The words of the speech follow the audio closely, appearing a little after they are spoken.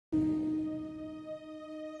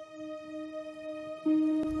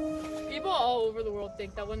People all over the world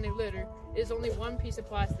think that when they litter, it is only one piece of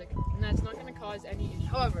plastic, and that's not going to cause any issue.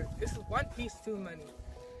 However, this is one piece too many.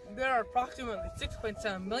 There are approximately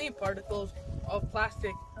 6.7 million particles of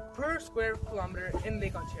plastic per square kilometer in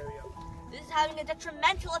Lake Ontario. This is having a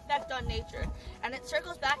detrimental effect on nature, and it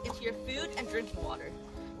circles back into your food and drinking water.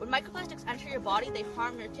 When microplastics enter your body, they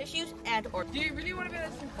harm your tissues and organs. Do you really want to be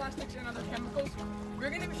listening to plastics and other chemicals? We're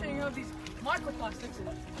going to be showing you how these microplastics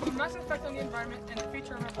have a massive effect on the environment and the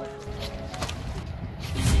future of our planet.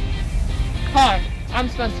 Hi, I'm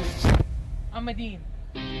Spencer. I'm Adine.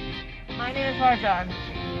 My name is Harjan.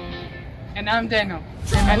 And I'm Daniel.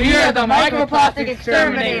 And we are the Microplastic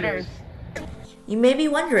Exterminators. You may be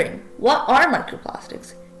wondering, what are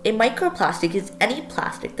microplastics? A microplastic is any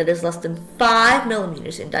plastic that is less than 5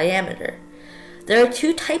 millimeters in diameter. There are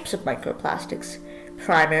two types of microplastics,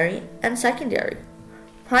 primary and secondary.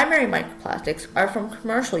 Primary microplastics are from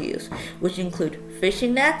commercial use, which include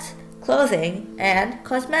fishing nets, clothing, and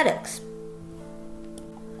cosmetics.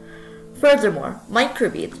 Furthermore,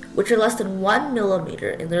 microbeads, which are less than 1 millimeter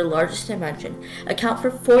in their largest dimension, account for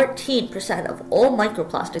 14% of all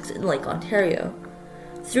microplastics in Lake Ontario.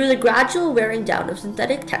 Through the gradual wearing down of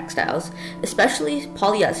synthetic textiles, especially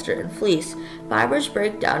polyester and fleece, fibers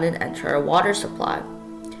break down and enter our water supply.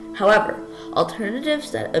 However,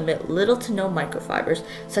 alternatives that emit little to no microfibers,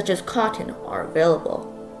 such as cotton, are available.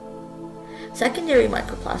 Secondary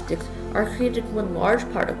microplastics are created when large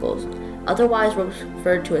particles, otherwise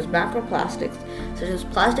referred to as macroplastics, such as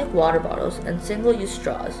plastic water bottles and single-use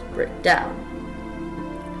straws, break down.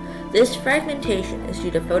 This fragmentation is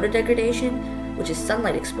due to photodegradation, which is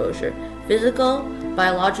sunlight exposure, physical,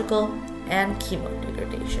 biological, and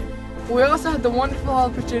chemodegradation. We also had the wonderful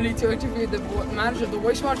opportunity to interview the manager of the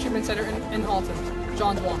Wastewater Treatment Center in Halton,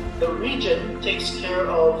 John Wong. The region takes care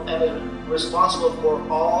of and is responsible for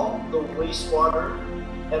all the wastewater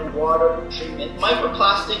and water treatment.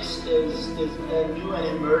 Microplastics is a new and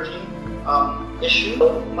emerging issue.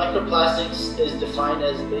 Microplastics is defined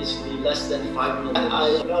as basically less than 5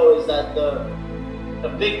 millimeters. I know is that the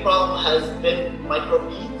big problem has been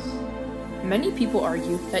microbeads. Many people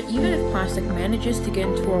argue that even if plastic manages to get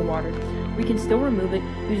into our water, we can still remove it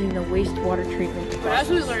using the wastewater treatment process. But as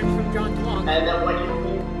we learned from John Wong, And then when you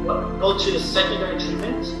go to secondary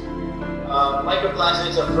treatment,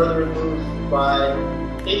 microplastics are further removed by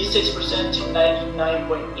 86% to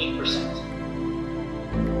 99.8%.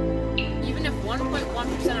 even if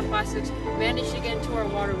 1.1% of plastics manage to get into our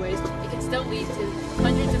waterways, it can still lead to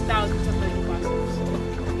hundreds of thousands of microplastics.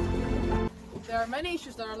 There are many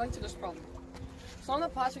issues that are linked to this problem. Some of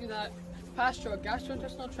the plastic that pass through a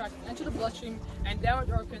gastrointestinal tract enter the bloodstream and damage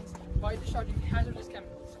organs by discharging hazardous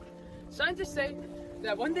chemicals. Scientists say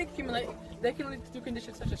that when they accumulate, they can lead to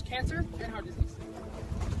conditions such as cancer and heart disease.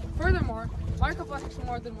 Furthermore, microplastics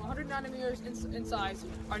more than 100 nanometers in size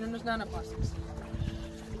are known as nanoplastics.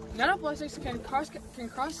 Nanoplastics can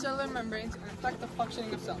cross cellular membranes and affect the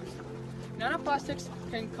functioning of cells. Nanoplastics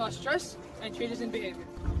can cause stress and changes in behavior.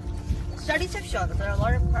 Studies have shown that there are a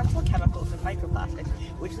lot of harmful chemicals in microplastics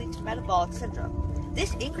which lead to metabolic syndrome.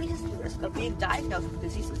 This increases the risk of being diagnosed with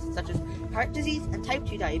diseases such as heart disease and type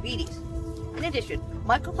 2 diabetes. In addition,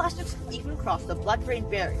 microplastics even cross the blood-brain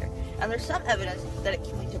barrier, and there's some evidence that it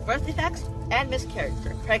can lead to birth defects and miscarriage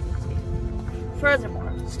during pregnancy.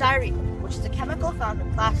 Furthermore, styrene, which is a chemical found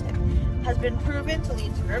in plastic, has been proven to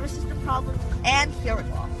lead to nervous system problems and hearing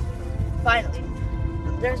loss. Finally,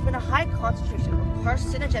 there's been a high concentration of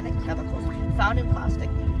carcinogenic chemicals found in plastic,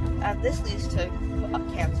 and this leads to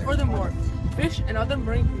cancer. Furthermore, fish and other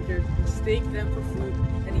marine creatures mistake them for food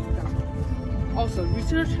and eat them. Also,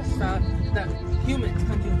 research has found that humans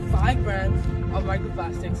consume 5 grams of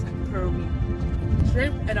microplastics per week.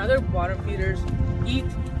 Shrimp and other bottom feeders eat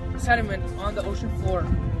sediment on the ocean floor,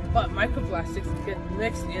 but microplastics get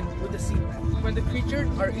mixed in with the seabed. When the creatures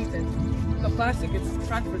are eaten, the plastic gets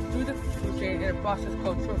transferred through the food chain in a process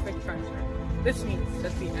called trophic transfer. This means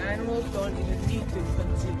that the animals don't even need to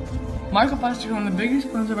consume it. Microplastics are one of the biggest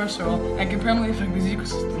pollutants of our soil and can permanently affect these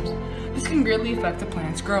ecosystems. This can greatly affect the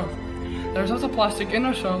plant's growth. There is also plastic in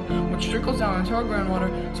our soil which trickles down into our groundwater,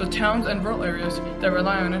 so towns and rural areas that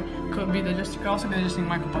rely on it could also be digesting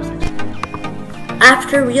microplastics.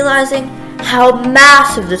 After realizing how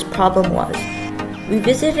massive this problem was, we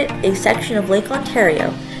visited a section of Lake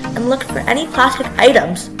Ontario and looked for any plastic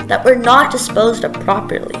items that were not disposed of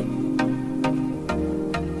properly.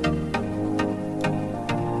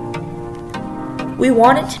 We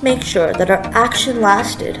wanted to make sure that our action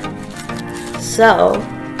lasted, so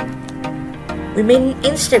we made an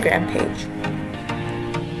Instagram page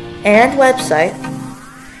and website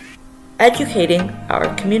educating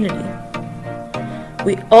our community.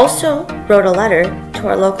 We also wrote a letter to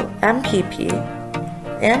our local MPP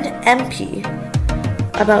and MP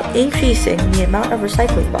about increasing the amount of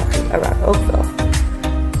recycling boxes around Oakville.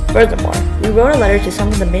 Furthermore, we wrote a letter to some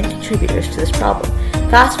of the main contributors to this problem,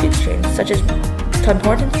 fast food chains such as Tim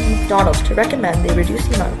Hortons and McDonald's, to recommend they reduce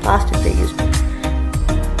the amount of plastic they use.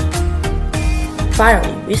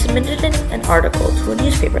 Finally, we submitted an article to a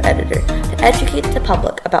newspaper editor to educate the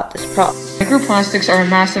public about this problem. Microplastics are a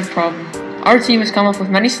massive problem. Our team has come up with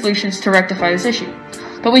many solutions to rectify this issue,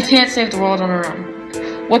 but we can't save the world on our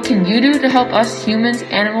own. What can you do to help us, humans,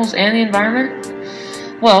 animals, and the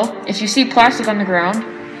environment? Well, if you see plastic on the ground,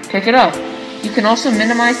 pick it up. You can also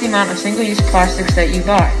minimize the amount of single-use plastics that you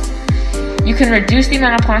buy. You can reduce the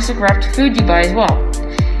amount of plastic-wrapped food you buy as well.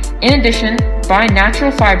 In addition, buy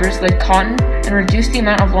natural fibers like cotton and reduce the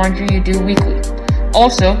amount of laundry you do weekly.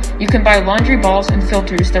 Also, you can buy laundry balls and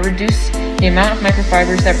filters that reduce the amount of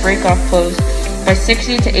microfibers that break off clothes by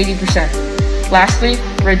 60 to 80%. Lastly,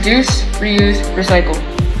 reduce, reuse, recycle.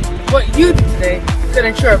 What you do today can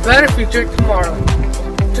ensure a better future tomorrow.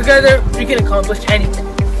 Together, we can accomplish anything.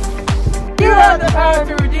 You have the power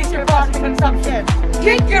to reduce your plastic consumption.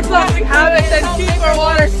 Kick your plastic habits and keep our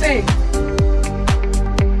water safe.